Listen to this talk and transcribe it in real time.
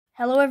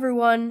Hello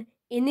everyone,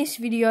 in this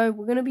video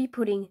we're going to be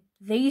putting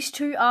these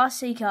two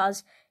RC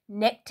cars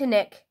neck to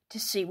neck to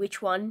see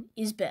which one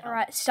is better.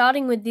 Alright,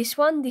 starting with this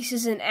one, this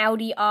is an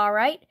Audi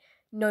R8,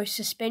 no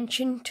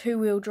suspension,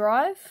 two-wheel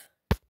drive.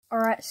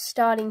 Alright,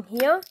 starting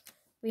here,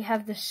 we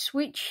have the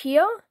switch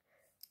here,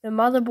 the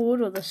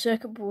motherboard or the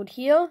circuit board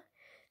here.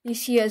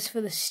 This here is for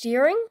the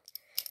steering,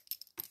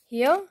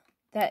 here,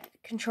 that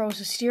controls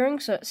the steering,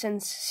 so it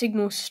sends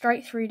signals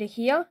straight through to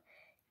here,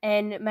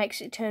 and it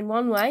makes it turn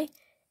one way.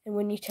 And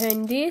when you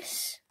turn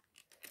this,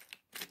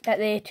 that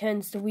there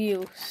turns the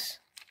wheels.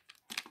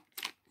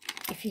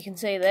 If you can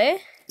see there.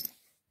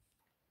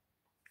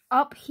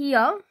 Up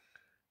here,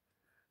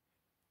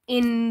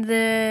 in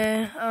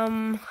the,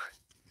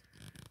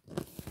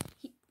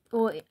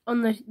 or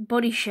on the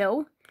body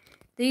shell,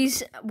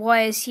 these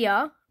wires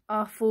here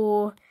are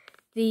for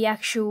the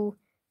actual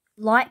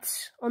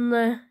lights on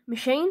the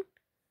machine.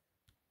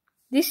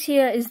 This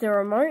here is the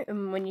remote,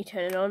 and when you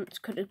turn it on, it's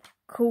got a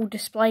cool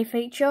display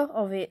feature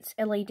of its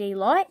LED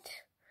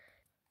light.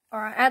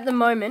 Alright, at the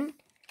moment,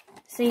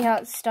 see how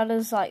it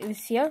stutters like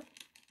this here?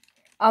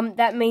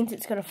 That means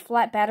it's got a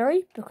flat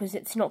battery because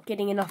it's not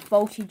getting enough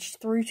voltage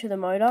through to the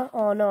motor.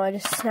 Oh no, I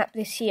just snapped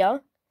this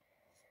here.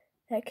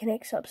 That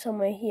connects up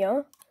somewhere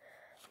here.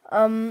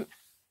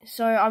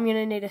 So I'm going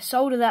to need to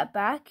solder that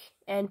back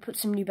and put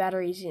some new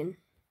batteries in.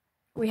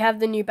 We have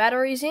the new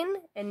batteries in,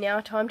 and now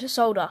time to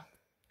solder.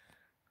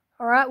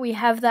 Alright, we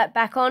have that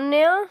back on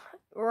now,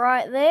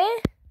 right there.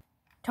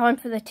 Time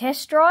for the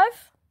test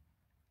drive.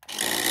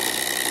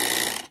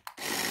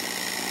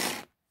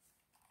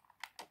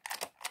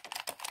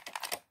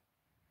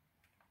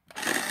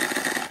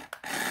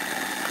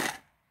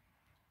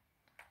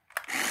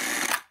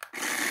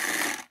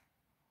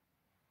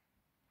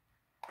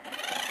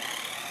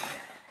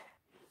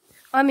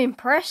 I'm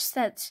impressed.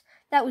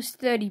 That was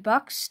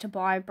 $30 to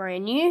buy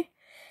brand new.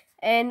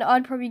 And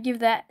I'd probably give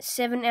that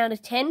 7 out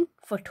of 10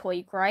 for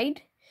toy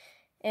grade.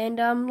 And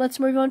let's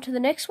move on to the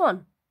next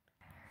one.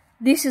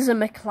 This is a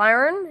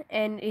McLaren,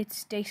 and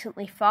it's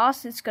decently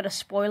fast. It's got a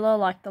spoiler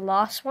like the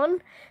last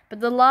one, but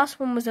the last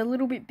one was a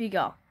little bit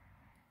bigger.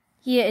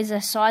 Here is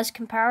a size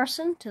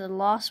comparison to the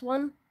last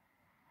one.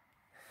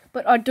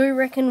 But I do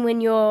reckon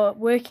when you're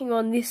working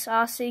on this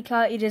RC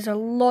car, it is a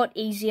lot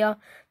easier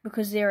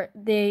because there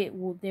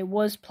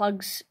was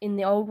plugs in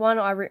the old one.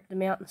 I ripped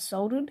them out and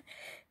soldered,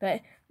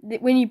 but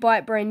when you buy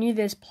it brand new,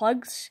 there's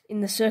plugs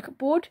in the circuit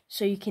board,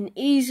 so you can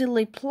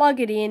easily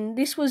plug it in.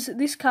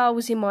 This car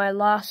was in my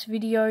last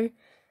video,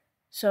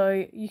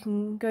 so you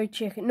can go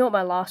check it. Not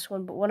my last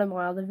one, but one of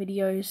my other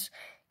videos.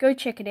 Go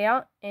check it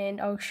out, and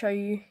I'll show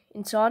you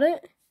inside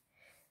it.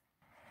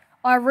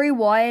 I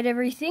rewired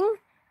everything,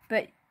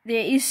 but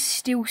there is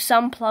still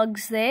some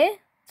plugs there.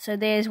 So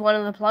there's one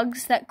of the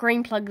plugs. That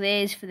green plug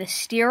there is for the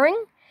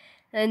steering.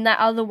 And that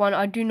other one,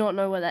 I do not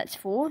know what that's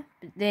for.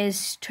 But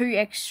there's two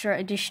extra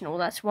additional.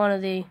 That's one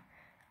of the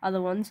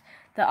other ones.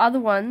 The other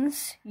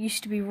ones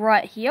used to be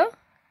right here.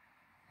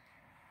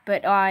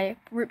 But I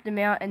ripped them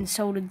out and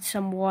soldered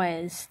some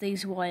wires.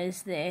 These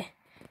wires there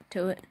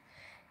to it.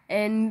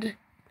 And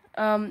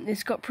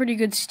it's got pretty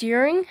good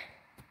steering.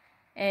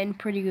 And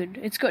pretty good.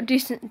 It's got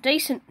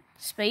decent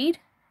speed.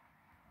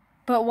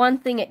 But one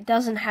thing it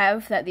doesn't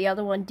have that the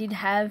other one did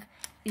have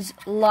is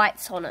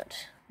lights on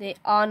it. There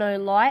are no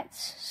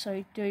lights,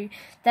 so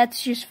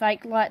that's just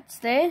fake lights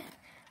there.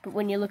 But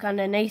when you look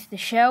underneath the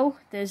shell,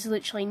 there's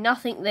literally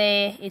nothing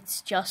there.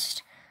 It's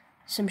just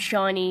some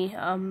shiny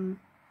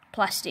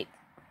plastic.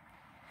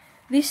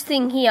 This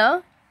thing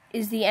here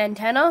is the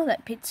antenna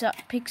that picks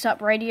up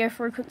radio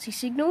frequency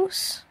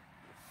signals.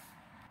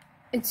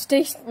 It's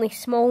decently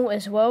small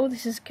as well.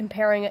 This is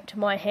comparing it to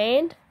my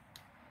hand.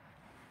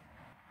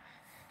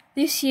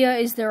 This here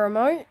is the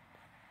remote.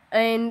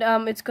 And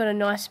it's got a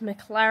nice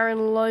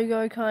McLaren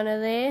logo kind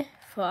of there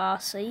for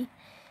RC,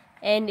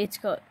 and it's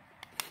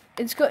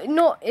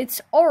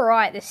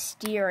alright, the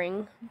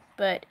steering,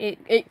 but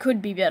it could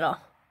be better.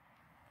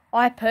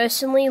 I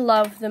personally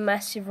love the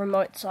massive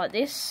remotes like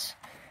this,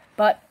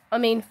 but I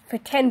mean, for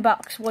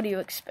 $10, what do you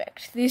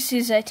expect? This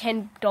is a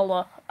 $10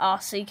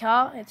 RC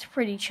car. It's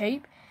pretty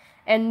cheap,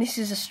 and this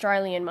is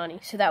Australian money,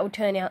 so that would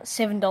turn out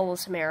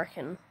 $7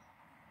 American.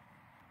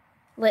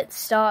 Let's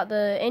start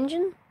the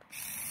engine.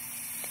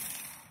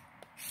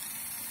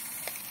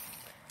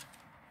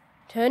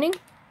 Turning.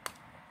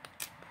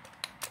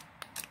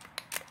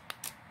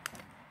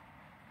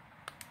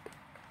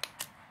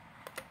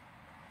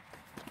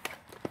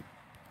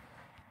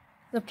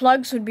 The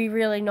plugs would be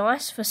really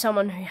nice for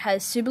someone who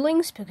has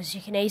siblings because you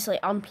can easily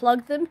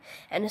unplug them,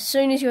 and as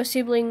soon as your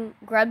sibling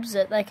grabs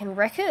it, they can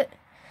wreck it.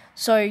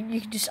 So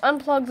you can just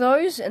unplug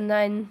those, and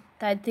then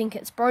they'd think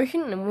it's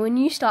broken, and when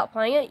you start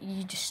playing it,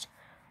 you just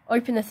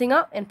open the thing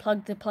up and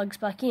plug the plugs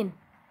back in.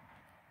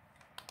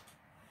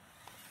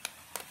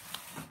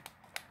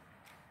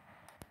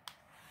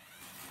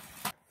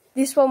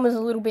 This one was a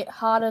little bit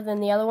harder than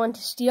the other one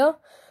to steer,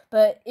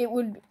 but it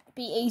would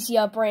be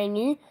easier brand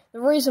new. The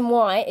reason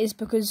why is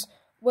because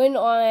when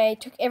I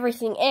took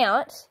everything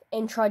out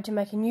and tried to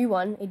make a new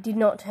one, it did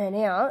not turn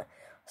out.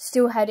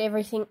 Still had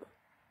everything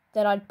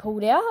that I'd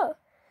pulled out,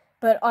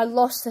 but I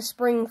lost the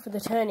spring for the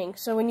turning.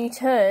 So when you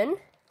turn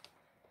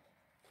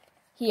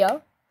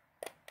here,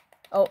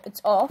 oh,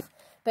 it's off,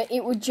 but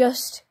it would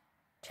just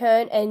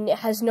turn and it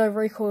has no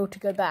recoil to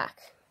go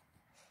back.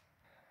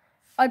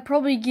 I'd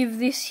probably give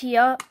this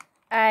here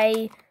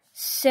a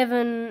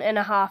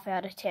 7.5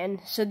 out of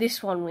 10, so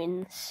this one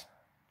wins.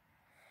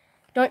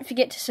 Don't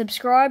forget to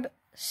subscribe,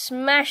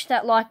 smash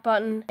that like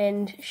button,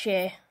 and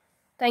share.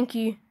 Thank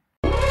you.